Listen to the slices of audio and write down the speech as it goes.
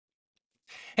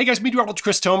Hey guys, Meteorologist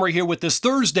Chris Tomer here with this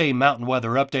Thursday mountain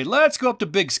weather update. Let's go up to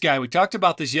Big Sky. We talked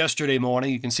about this yesterday morning.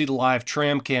 You can see the live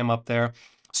tram cam up there.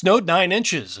 Snowed 9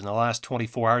 inches in the last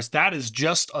 24 hours. That is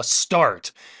just a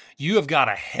start. You have got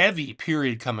a heavy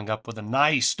period coming up with a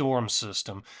nice storm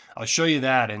system. I'll show you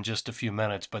that in just a few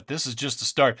minutes, but this is just a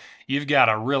start. You've got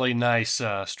a really nice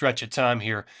stretch of time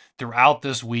here throughout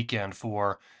this weekend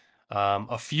for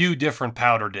a few different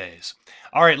powder days.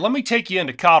 All right, let me take you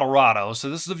into Colorado. So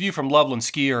this is the view from Loveland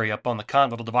Ski Area up on the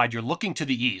Continental Divide. You're looking to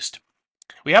the east.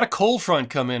 We had a cold front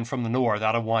come in from the north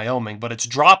out of Wyoming, but it's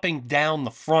dropping down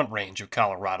the front range of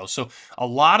Colorado. So a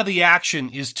lot of the action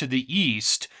is to the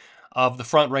east of the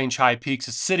front range high peaks.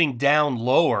 It's sitting down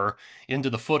lower into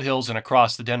the foothills and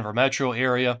across the Denver metro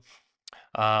area.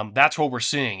 That's where we're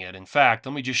seeing it. In fact,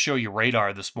 let me just show you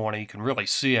radar this morning. You can really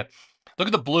see it. Look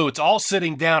at the blue. It's all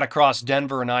sitting down across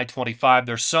Denver and I-25.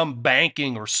 There's some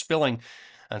banking or spilling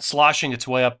and sloshing its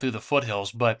way up through the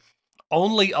foothills, but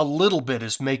only a little bit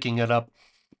is making it up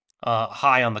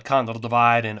high on the Continental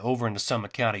Divide and over into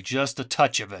Summit County. Just a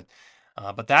touch of it.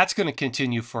 But that's going to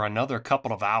continue for another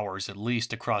couple of hours at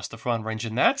least across the Front Range,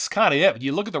 and that's kind of it.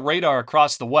 You look at the radar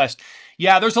across the west.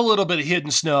 Yeah, there's a little bit of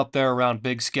hidden snow up there around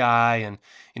Big Sky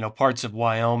and parts of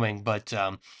Wyoming, but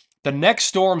the next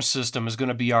storm system is going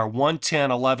to be our 1, 10,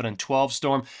 11, and 12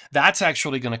 storm. That's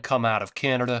actually going to come out of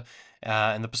Canada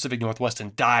in the Pacific Northwest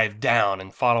and dive down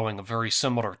and following a very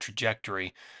similar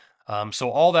trajectory.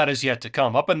 So all that is yet to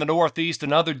come. Up in the Northeast,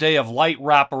 another day of light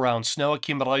wraparound snow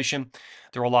accumulation.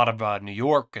 There are a lot of New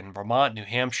York and Vermont, New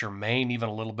Hampshire, Maine, even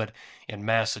a little bit in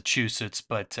Massachusetts,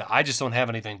 but I just don't have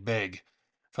anything big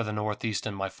for the Northeast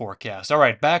in my forecast. All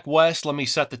right, back west, let me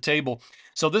set the table.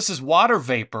 So this is water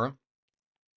vapor.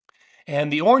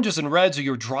 And the oranges and reds are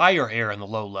your drier air in the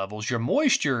low levels, your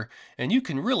moisture, and you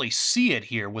can really see it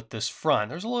here with this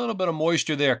front. There's a little bit of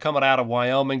moisture there coming out of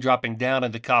Wyoming, dropping down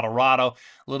into Colorado,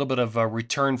 a little bit of a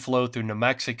return flow through New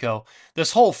Mexico.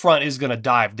 This whole front is going to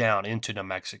dive down into New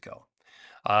Mexico.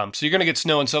 So you're going to get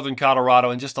snow in southern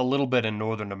Colorado and just a little bit in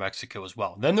northern New Mexico as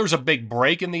well. Then there's a big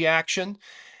break in the action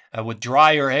with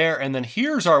drier air. And then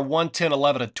here's our 1, 10,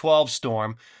 11, and 12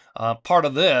 storm. Part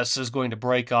of this is going to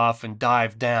break off and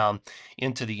dive down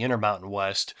into the Intermountain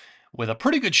West with a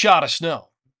pretty good shot of snow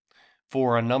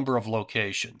for a number of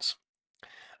locations.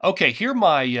 Okay, here's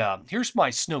my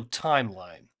snow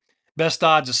timeline. Best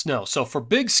odds of snow. So for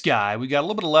Big Sky, we got a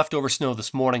little bit of leftover snow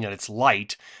this morning and it's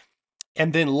light.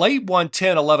 And then late 1,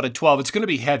 10, 11, and 12, it's going to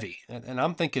be heavy. And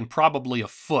I'm thinking probably a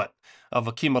foot of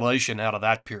accumulation out of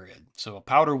that period. So a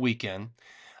powder weekend.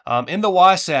 In the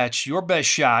Wasatch, your best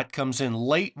shot comes in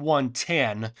late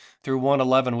 110 through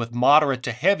 111 with moderate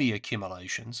to heavy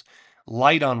accumulations,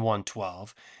 light on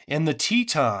 112. In the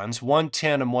Tetons,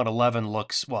 110 and 111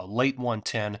 looks, well, late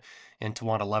 110 into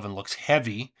 111 looks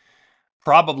heavy,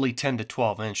 probably 10 to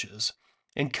 12 inches.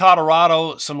 In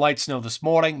Colorado, some light snow this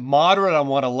morning, moderate on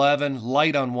 111,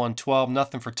 light on 112,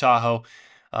 nothing for Tahoe.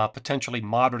 Potentially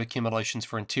moderate accumulations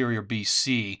for interior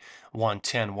BC,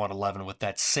 110, 111, with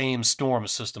that same storm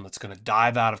system that's going to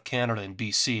dive out of Canada and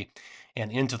BC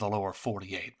and into the lower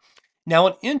 48. Now,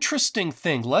 an interesting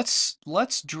thing, let's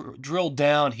drill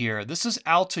down here. This is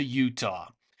Alta,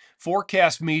 Utah.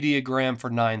 Forecast mediagram for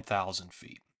 9,000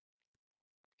 feet.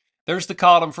 There's the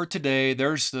column for today.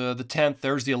 There's the 10th,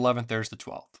 there's the 11th, there's the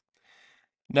 12th.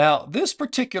 Now, this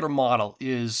particular model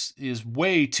is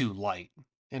way too light,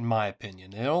 in my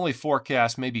opinion. It only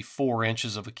forecasts maybe 4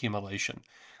 inches of accumulation,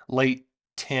 late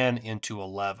 10 into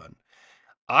 11.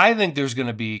 I think there's going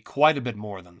to be quite a bit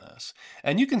more than this.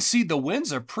 And you can see the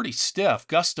winds are pretty stiff,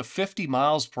 gusts to 50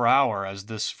 miles per hour as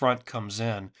this front comes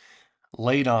in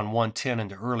late on 110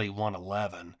 into early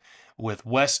 111 with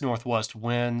west-northwest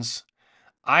winds.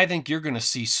 I think you're going to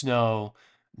see snow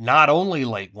not only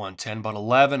late 110, but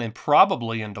 11 and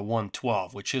probably into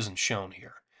 112, which isn't shown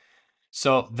here.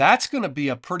 So that's going to be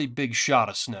a pretty big shot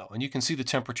of snow. And you can see the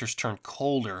temperatures turn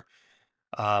colder.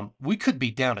 We could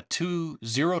be down to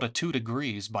 0 to 2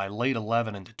 degrees by late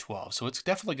 11 into 12. So it's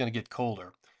definitely going to get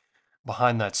colder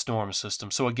behind that storm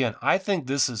system. So again, I think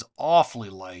this is awfully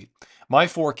light. My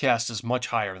forecast is much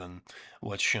higher than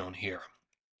what's shown here.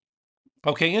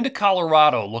 Okay, into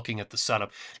Colorado, looking at the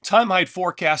setup. Time height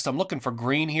forecast, I'm looking for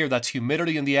green here. That's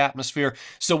humidity in the atmosphere.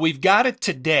 So we've got it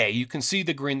today. You can see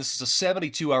the green. This is a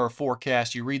 72-hour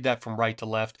forecast. You read that from right to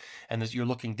left, and you're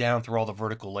looking down through all the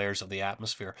vertical layers of the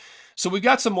atmosphere. So we've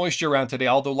got some moisture around today,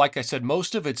 although, like I said,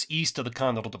 most of it's east of the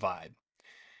Continental Divide.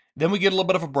 Then we get a little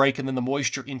bit of a break, and then the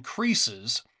moisture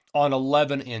increases on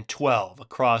 11 and 12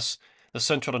 across the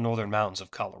central and northern mountains of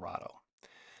Colorado.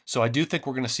 So I do think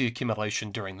we're going to see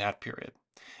accumulation during that period.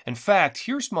 In fact,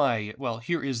 here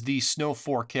is the snow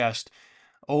forecast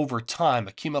over time,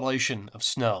 accumulation of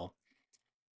snow.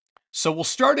 So we'll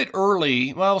start it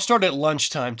early. Well, we'll start at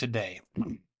lunchtime today.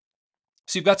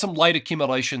 So you've got some light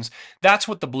accumulations. That's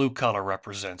what the blue color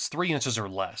represents, 3 inches or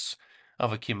less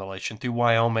of accumulation through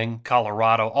Wyoming,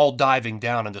 Colorado, all diving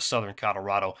down into southern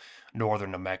Colorado,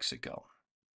 northern New Mexico.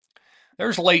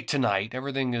 There's late tonight.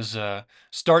 Everything is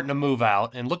starting to move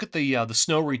out. And look at the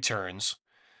snow returns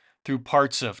through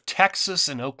parts of Texas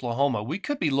and Oklahoma. We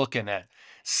could be looking at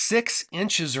 6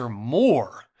 inches or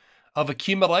more of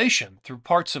accumulation through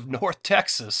parts of North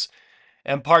Texas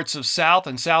and parts of south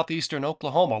and southeastern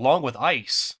Oklahoma, along with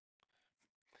ice.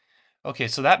 Okay,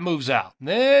 so that moves out.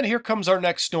 Then here comes our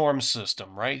next storm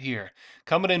system right here,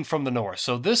 coming in from the north.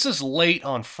 So this is late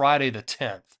on Friday the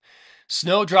 10th.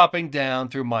 Snow dropping down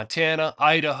through Montana,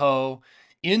 Idaho,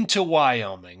 into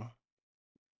Wyoming.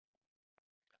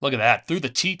 Look at that, through the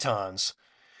Tetons.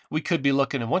 We could be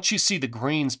looking, and once you see the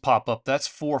greens pop up, that's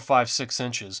 4, 5, 6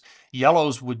 inches.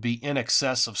 Yellows would be in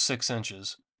excess of 6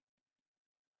 inches.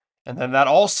 And then that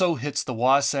also hits the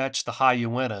Wasatch, the high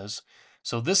Uintas.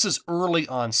 So this is early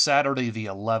on Saturday the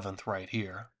 11th right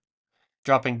here,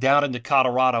 dropping down into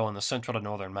Colorado and the central to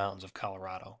northern mountains of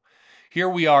Colorado. Here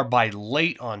we are by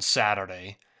late on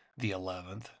Saturday the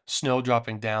 11th. Snow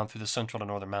dropping down through the central to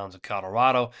northern mountains of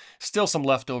Colorado. Still some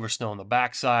leftover snow on the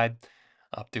backside,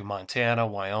 up through Montana,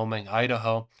 Wyoming,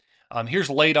 Idaho. Here's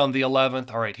late on the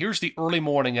 11th. All right, here's the early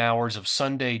morning hours of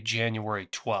Sunday, January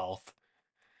 12th.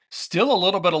 Still a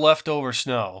little bit of leftover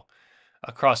snow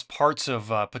across parts of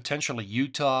potentially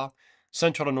Utah,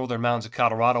 central to northern mountains of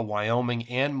Colorado, Wyoming,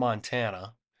 and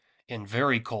Montana in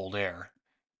very cold air.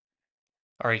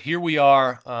 All right, here we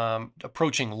are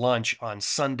approaching lunch on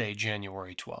Sunday,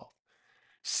 January 12th.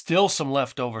 Still some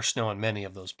leftover snow in many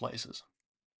of those places.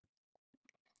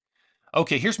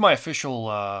 Okay, here's my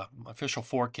official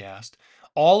forecast.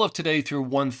 All of today through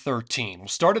 113. We'll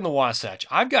start in the Wasatch.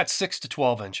 I've got 6 to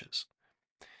 12 inches.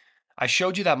 I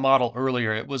showed you that model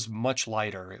earlier. It was much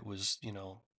lighter. It was,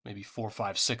 maybe 4,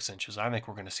 5, 6 inches. I think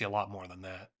we're going to see a lot more than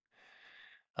that.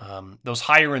 Those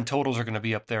higher end totals are going to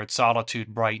be up there at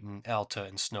Solitude, Brighton, Alta,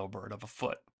 and Snowbird of a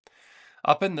foot.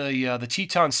 Up in the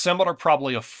Tetons, similar,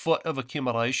 probably a foot of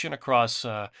accumulation across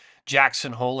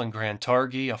Jackson Hole and Grand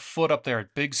Targhee, a foot up there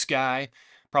at Big Sky,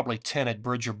 probably 10 at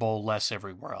Bridger Bowl, less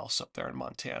everywhere else up there in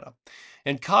Montana.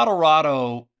 In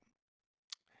Colorado,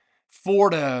 4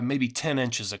 to maybe 10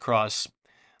 inches across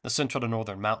the central to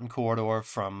northern mountain corridor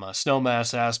from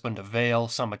Snowmass, Aspen to Vail,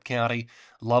 Summit County,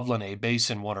 Loveland, A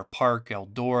Basin, Water Park,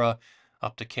 Eldora,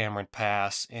 up to Cameron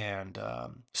Pass, and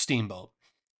Steamboat.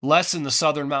 Less in the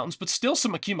southern mountains, but still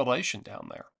some accumulation down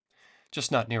there.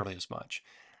 Just not nearly as much.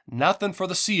 Nothing for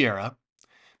the Sierra.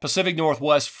 Pacific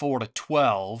Northwest 4 to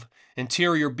 12.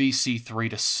 Interior BC 3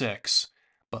 to 6.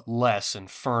 But less in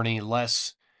Fernie,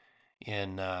 less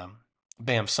in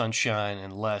Banff Sunshine,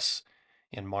 and less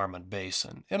in Marmot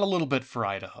Basin. And a little bit for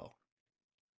Idaho.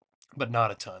 But not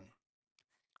a ton.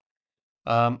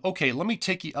 Okay, let me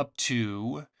take you up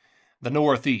to the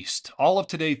Northeast. All of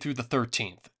today through the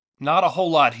 13th. Not a whole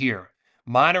lot here.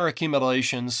 Minor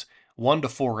accumulations, 1 to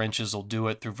 4 inches will do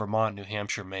it through Vermont, New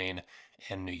Hampshire, Maine,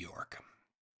 and New York.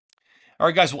 All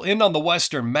right, guys, we'll end on the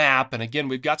western map. And again,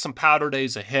 we've got some powder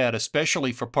days ahead,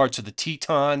 especially for parts of the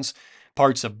Tetons,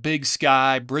 parts of Big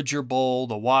Sky, Bridger Bowl,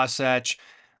 the Wasatch,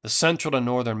 the central to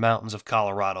northern mountains of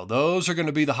Colorado. Those are going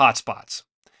to be the hot spots,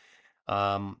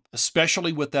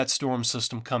 especially with that storm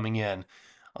system coming in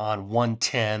on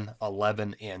 110,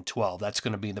 11, and 12. That's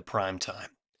going to be the prime time.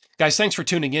 Guys, thanks for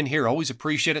tuning in here. Always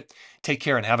appreciate it. Take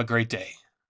care and have a great day.